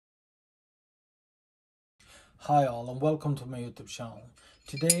Hi all and welcome to my YouTube channel.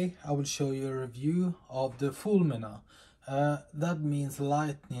 Today I will show you a review of the Fulmina. That means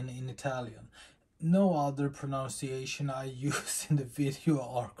lightning in Italian. No other pronunciation I use in the video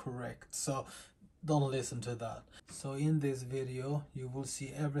are correct, so don't listen to that. So in this video you will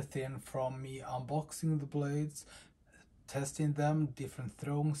see everything from me unboxing the blades, testing them, different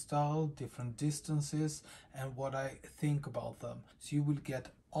throwing style, different distances, and what I think about them. So you will get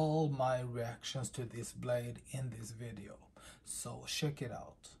all my reactions to this blade in this video. So check it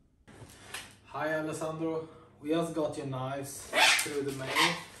out. Hi Alessandro, we just got your knives through the mail.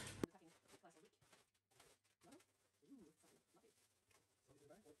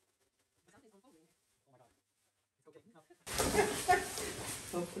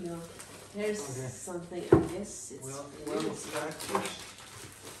 Hopefully not. Here's something, I guess it's packaged.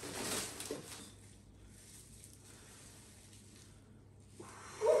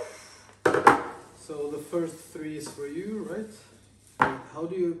 So the first three is for you, right? How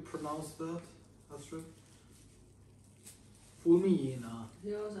do you pronounce that, Astrid? Fulmina.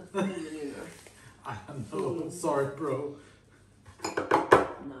 Yeah, Fulmina. I don't know. Sorry, bro.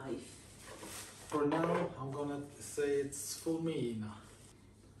 Knife. For now, I'm gonna say it's Fulmina.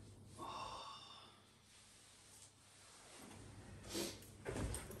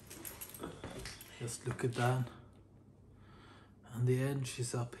 Just look at that. And the edge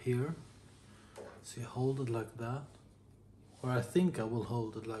is up here. So you hold it like that. Or I think I will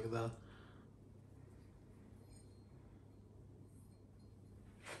hold it like that.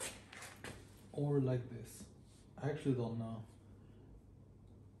 Or like this. I actually don't know.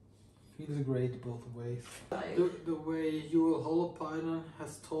 Feels great both ways. The way Joel Holopainen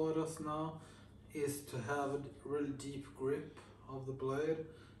has taught us now is to have a really deep grip of the blade,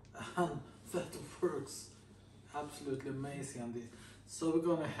 and that works absolutely amazing on this. So we're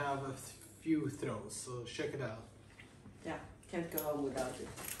gonna have a few throws, so check it out. Yeah, can't go home without it.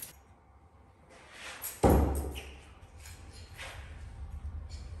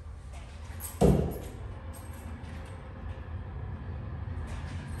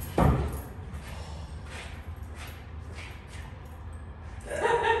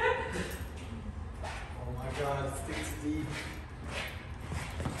 Oh my god, it sticks deep.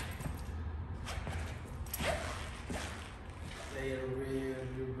 They really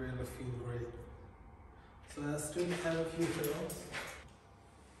feel great. So I still have a few throws.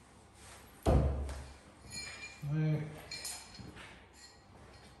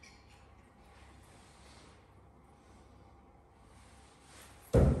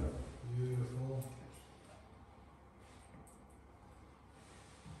 Beautiful.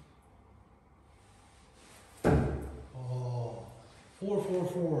 Oh,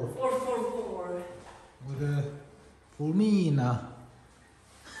 444. 444. With a Fulmina.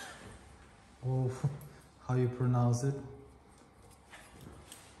 Oh, how you pronounce it?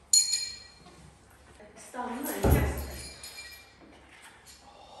 Stanna i kastet.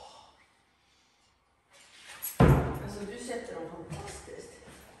 Alltså du sätter dem fantastiskt.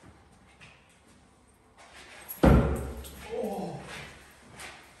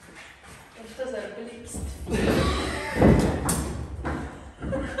 Ofta så här blixt.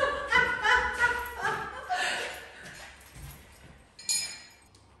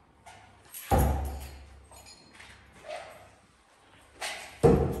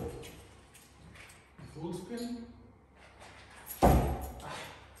 Full spin.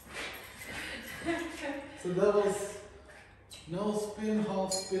 So that was no spin,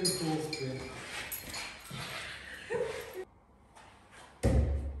 half spin, full spin.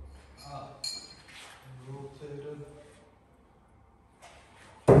 Rotated.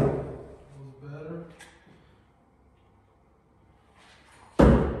 Was better.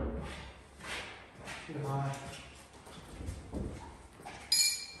 Too high.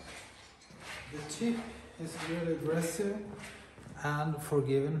 The tip is really aggressive and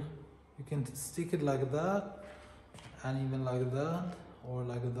forgiving. You can stick it like that, and even like that, or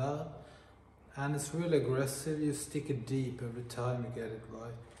like that. And it's really aggressive. You stick it deep every time you get it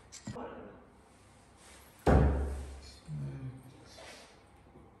right.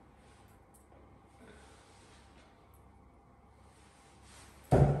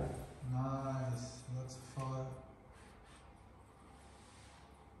 Nice, that's a 5.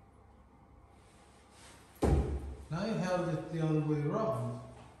 Now you have it the other way around.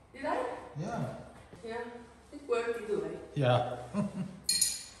 Did I? Yeah. Yeah, it worked either way. Yeah.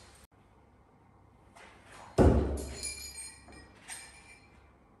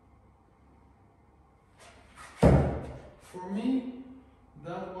 For me,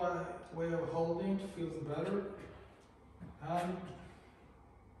 that way of holding feels better. And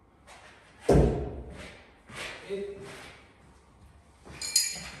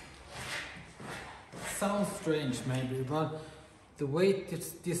sounds strange maybe, but the weight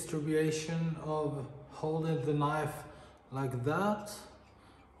distribution of holding the knife like that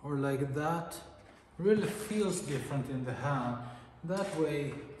or like that really feels different in the hand. That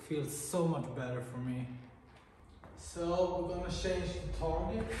way feels so much better for me. So we're gonna change the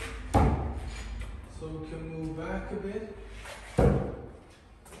target so we can move back a bit.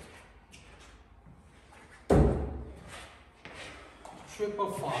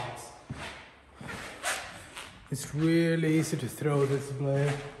 Triple fives. It's really easy to throw this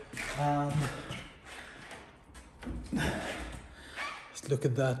blade, and just look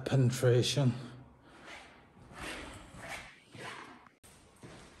at that penetration.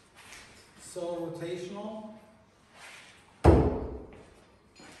 So rotational.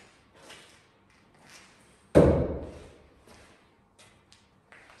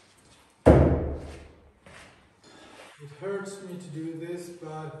 It hurts me to do this,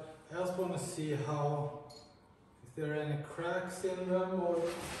 but I just want to see how, if there are any cracks in them or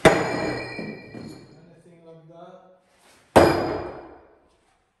anything like that.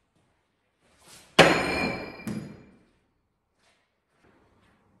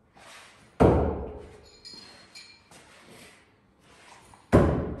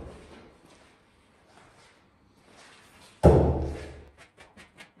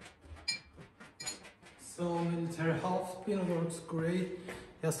 So military half spin works great.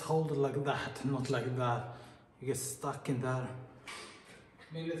 Just hold it like that, not like that. You get stuck in there.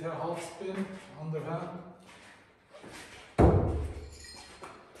 Military half spin, underhand.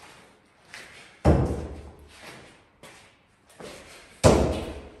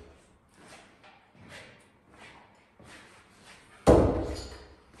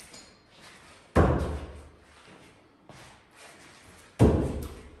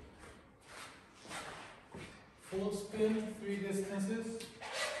 Full spin, 3 distances.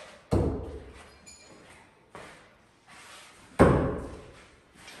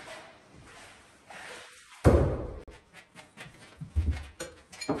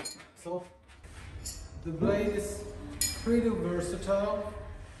 So the blade is pretty versatile.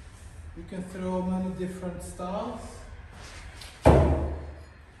 You can throw many different styles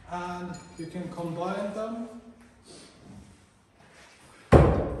and you can combine them.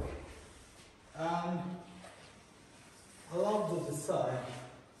 And I love the design.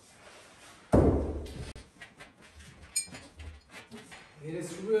 It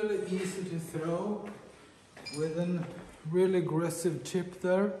is really easy to throw with a really aggressive tip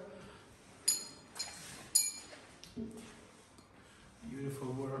there.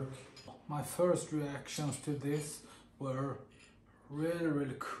 Beautiful work. My first reactions to this were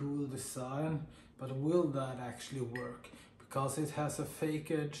really cool design, but will that actually work? Because it has a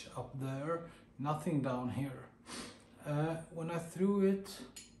fake edge up there, nothing down here. When I threw it,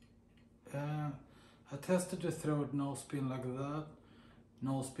 I tested to throw it no spin like that,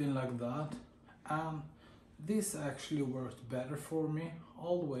 no spin like that, and this actually worked better for me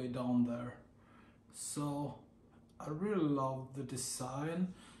all the way down there. So I really love the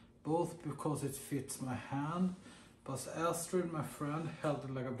design, both because it fits my hand, but Astrid, my friend, held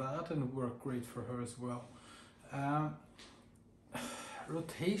it like that and it worked great for her as well.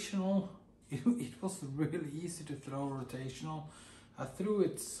 Rotational, it was really easy to throw rotational. I threw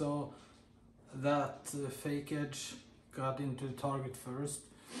it so that fake edge got into the target first.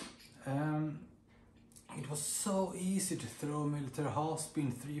 It was so easy to throw military half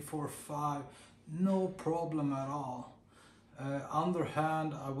spin 3, 4, 5, no problem at all.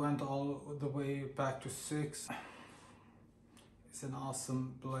 Underhand, I went all the way back to 6. It's an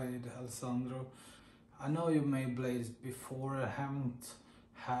awesome blade, Alessandro. I know you made blades before. I haven't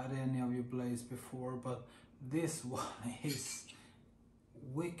had any of your blades before, but this one is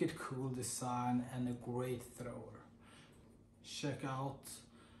wicked cool design and a great thrower. Check out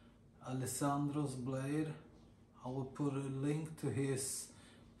Alessandro's blade. I will put a link to his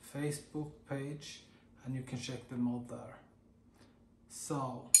Facebook page and you can check them out there.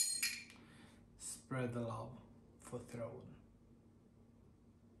 So, spread the love for throwing.